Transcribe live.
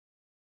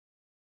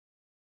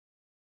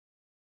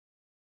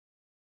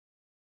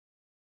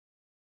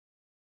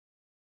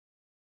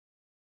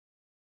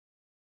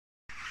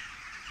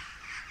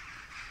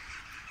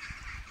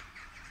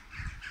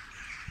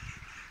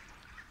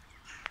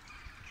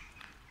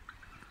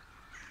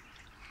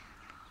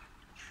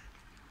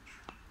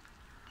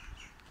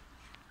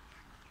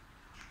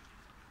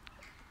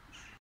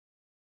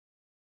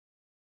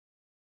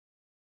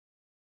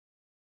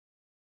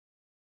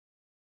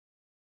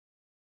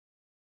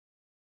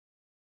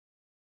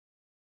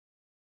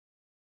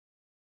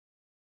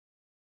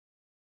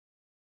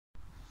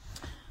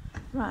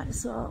Right,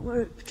 so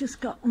we've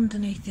just got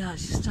underneath the arch,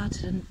 just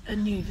started a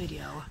new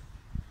video.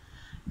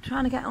 I'm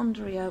trying to get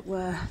under here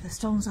where the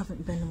stones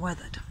haven't been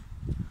weathered,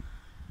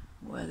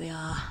 where they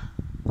are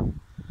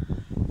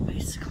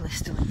basically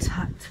still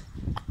intact.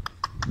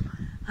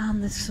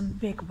 And there's some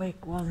big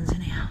ones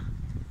in here.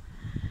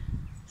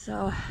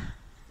 So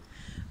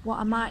what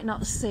I might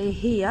not see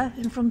here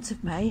in front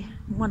of me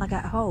when I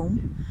get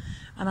home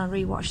and I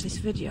rewatch this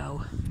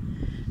video,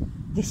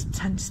 this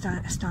tends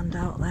to stand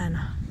out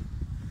then.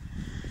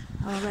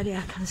 Already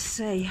I can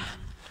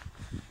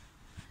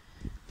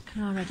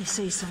already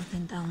see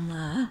something down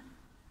there.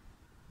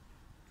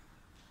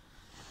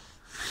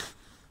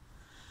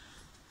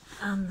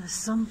 And there's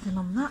something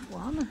on that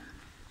one.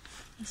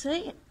 You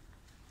see?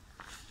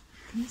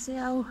 Can you see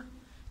how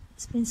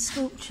it's been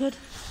sculptured?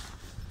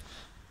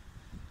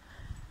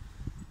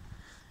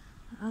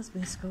 It has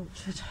been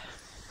sculptured.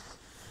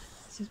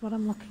 This is what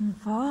I'm looking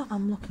for.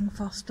 I'm looking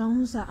for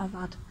stones that have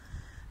had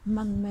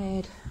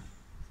man-made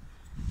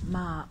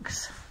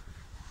marks.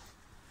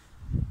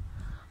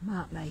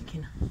 Mark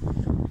making.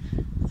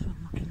 That's what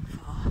I'm looking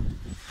for.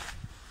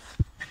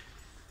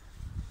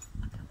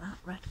 Look at that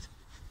red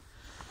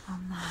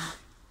on there.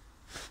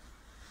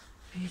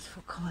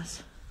 Beautiful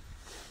colours.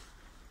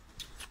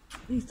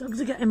 These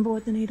dogs are getting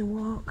bored, they need a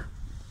walk.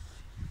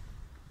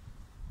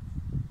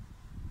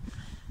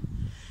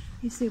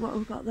 You see what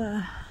we've got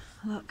there?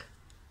 Look.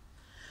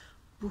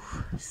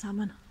 Oof,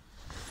 salmon.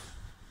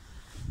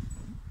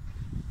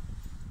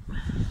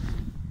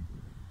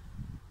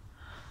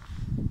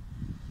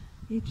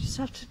 You just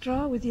have to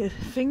draw with your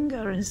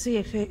finger and see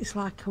if it's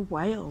like a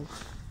whale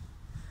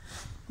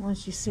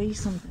once you see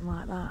something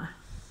like that.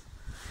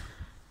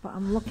 But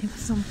I'm looking for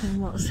something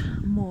that's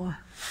more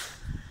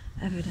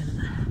evident.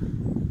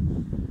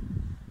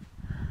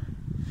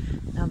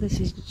 Now this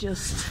is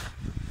just,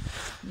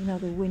 you know,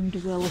 the wind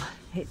will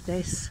hit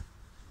this.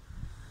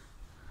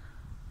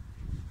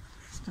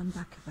 Stand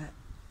back a bit.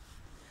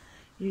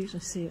 You usually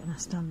see it when I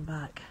stand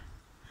back.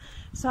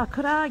 So I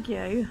could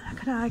argue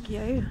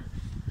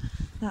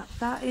that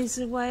that is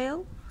a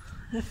whale,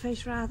 a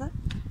fish rather.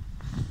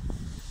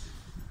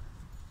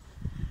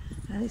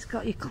 And it's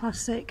got your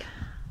classic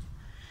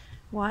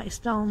white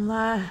stone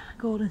there,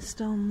 golden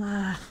stone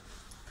there.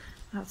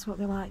 That's what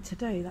they like to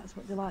do. That's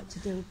what they like to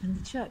do up in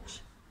the church.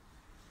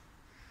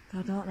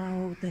 I don't know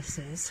how old this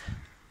is,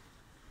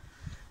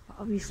 but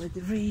obviously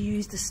they've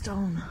reused the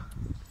stone.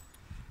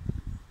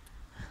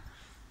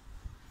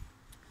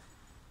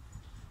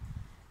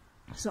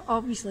 So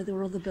obviously there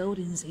were other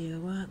buildings here,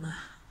 weren't there?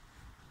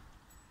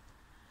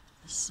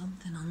 There's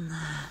something on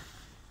there.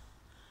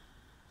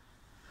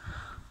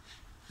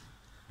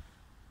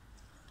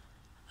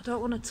 I don't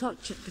want to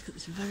touch it because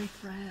it's very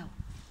frail.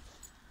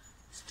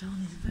 The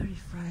stone is very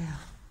frail.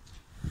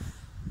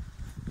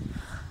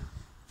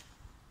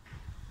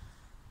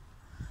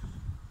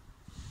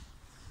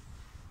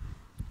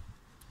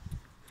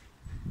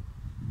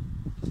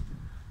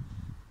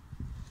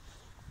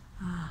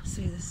 Ah,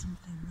 see, there's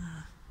something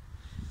there.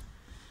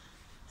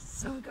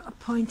 So we've got a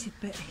pointed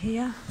bit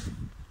here.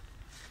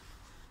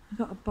 We've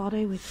got a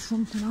body with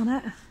something on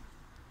it.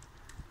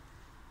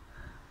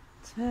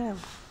 Tail.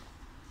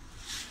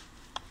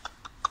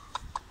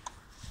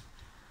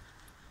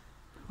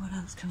 What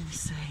else can we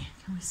see?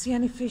 Can we see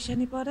any fish,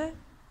 anybody?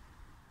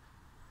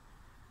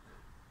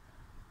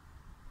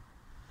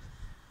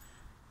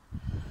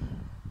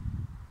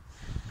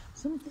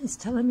 Something's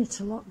telling me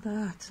to look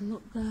there, to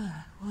look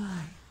there.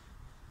 Why?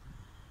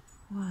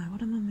 Why?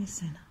 What am I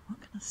missing?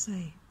 What can I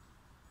see?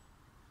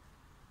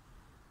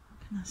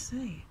 What can I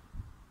see?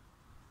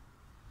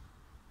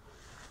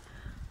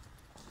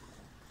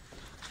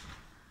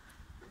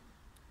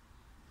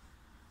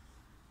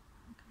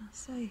 What can I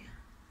see?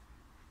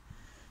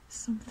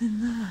 Something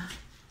there.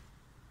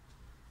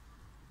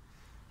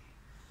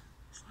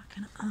 It's like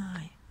an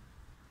eye.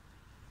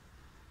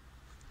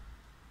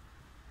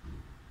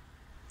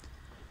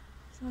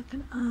 It's like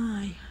an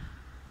eye.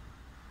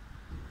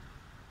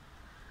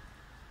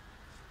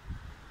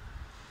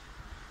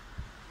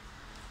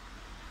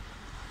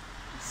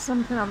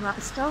 Something on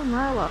that stone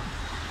there, look.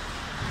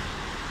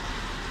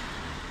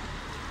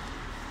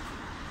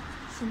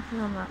 Something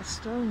on that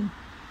stone.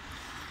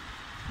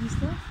 Is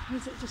there? Or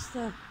is it just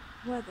the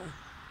weather?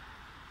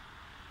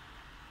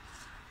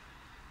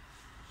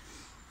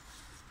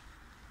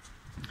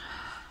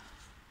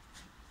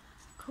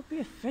 Could be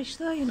a fish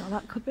there, you know,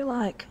 that could be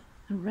like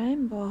a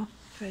rainbow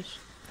fish.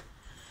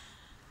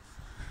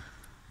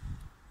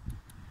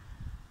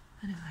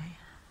 Anyway.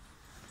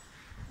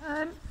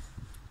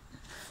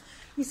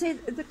 You see,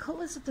 the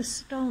colours of the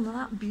stone are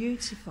that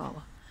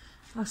beautiful.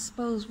 I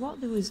suppose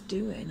what they was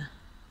doing,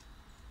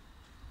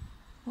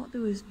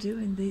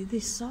 they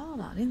saw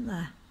that, didn't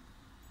they?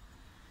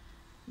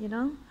 You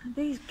know,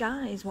 these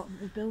guys, what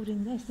were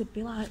building this, they'd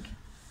be like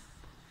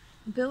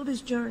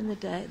builders during the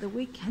day, the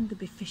weekend they'd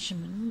be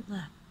fishermen, wouldn't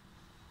they?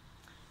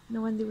 You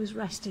know, when there was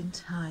resting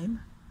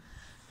time,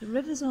 the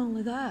river's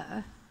only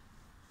there.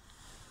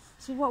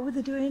 So what were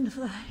they doing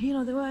for the, you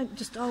know, they weren't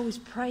just always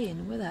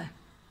praying, were they?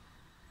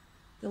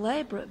 The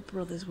Labour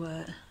brothers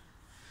weren't.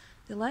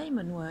 The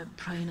laymen weren't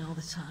praying all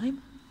the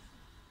time.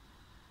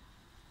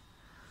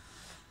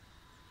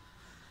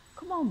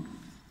 Come on.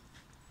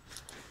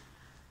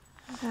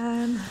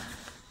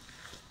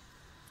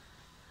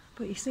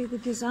 But you see, the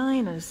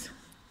designers,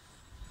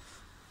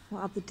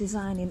 what had the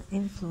designing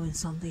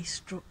influence on these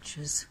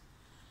structures?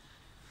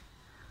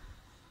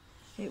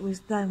 It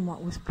was them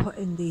what was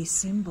putting these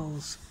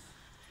symbols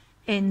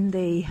in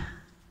the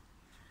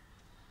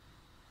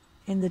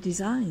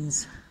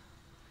designs.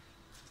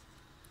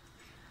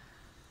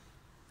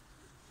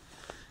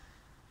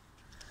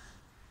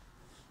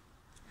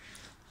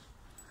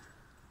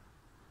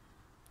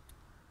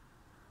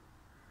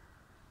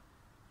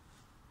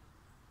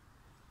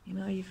 You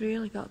know, you've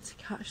really got to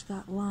catch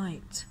that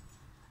light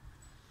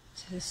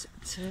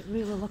to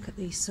really look at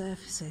these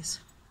surfaces.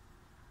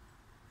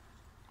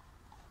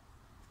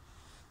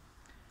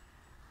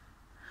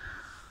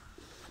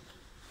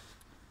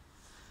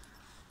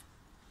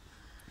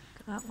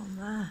 Look at that one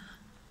there.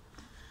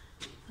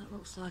 That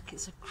looks like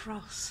it's a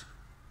cross.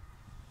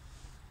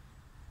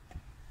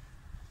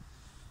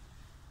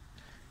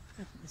 It's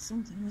definitely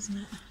something, isn't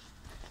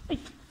it?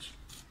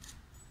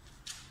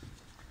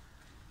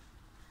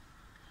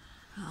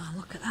 Oh,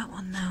 look at that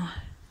one now.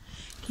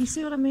 Can you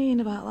see what I mean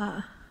about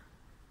that?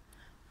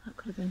 That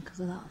could have been because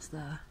of that's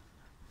there.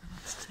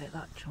 Let's take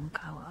that chunk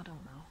out, I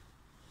don't know.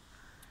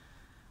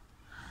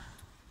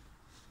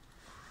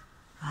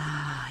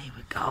 Ah, here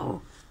we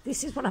go.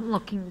 This is what I'm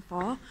looking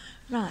for.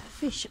 Right,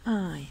 fish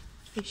eye,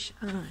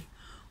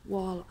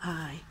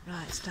 walleye.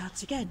 Right,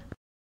 start again.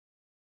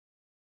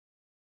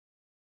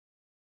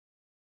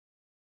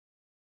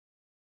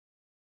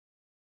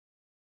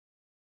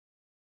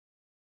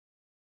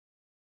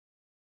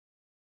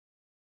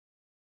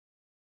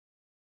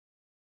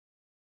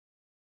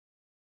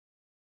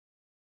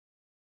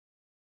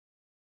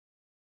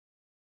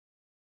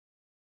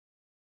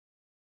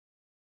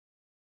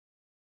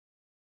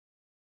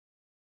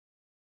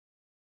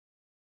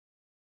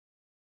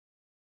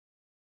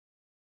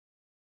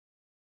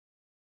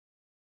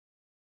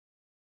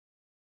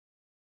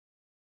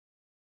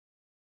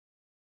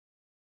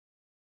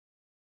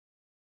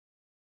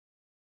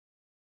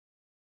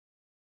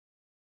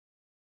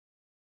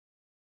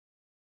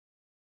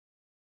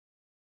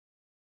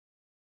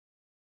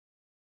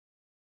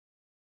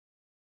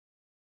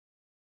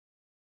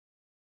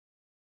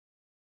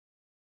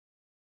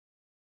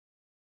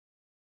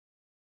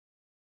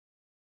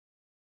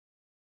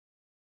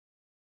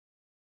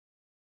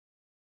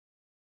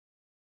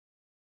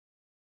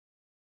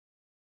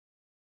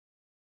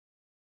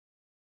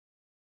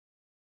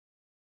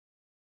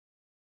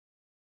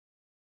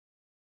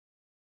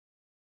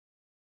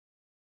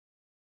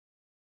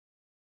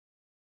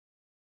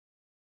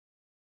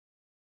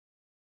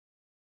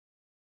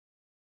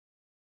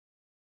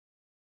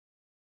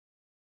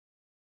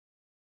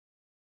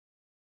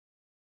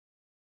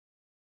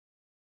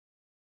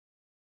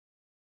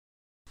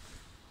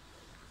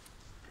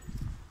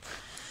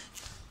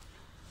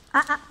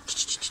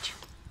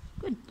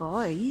 Good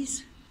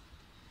boys.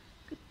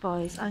 Good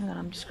boys. Hang on,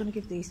 I'm just going to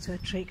give these two a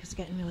treat because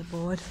they're getting really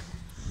bored.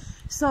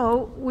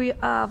 So, we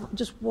have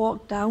just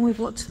walked down, we've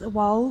looked at the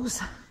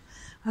walls.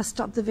 I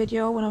stopped the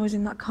video when I was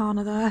in that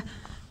corner there.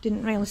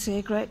 Didn't really see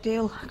a great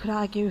deal. I could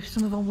argue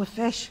some of them were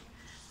fish,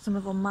 some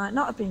of them might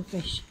not have been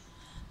fish.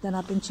 Then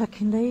I've been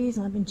checking these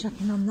and I've been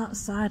checking on that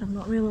side. I've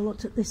not really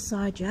looked at this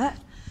side yet.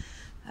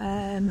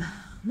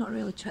 Not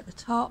really checked the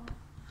top.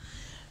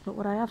 But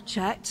what I have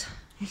checked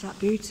is that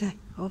beauty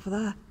over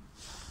there.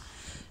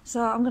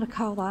 So I'm going to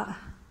call that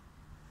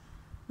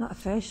not a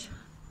fish,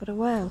 but a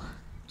whale.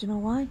 Do you know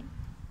why?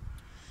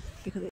 Because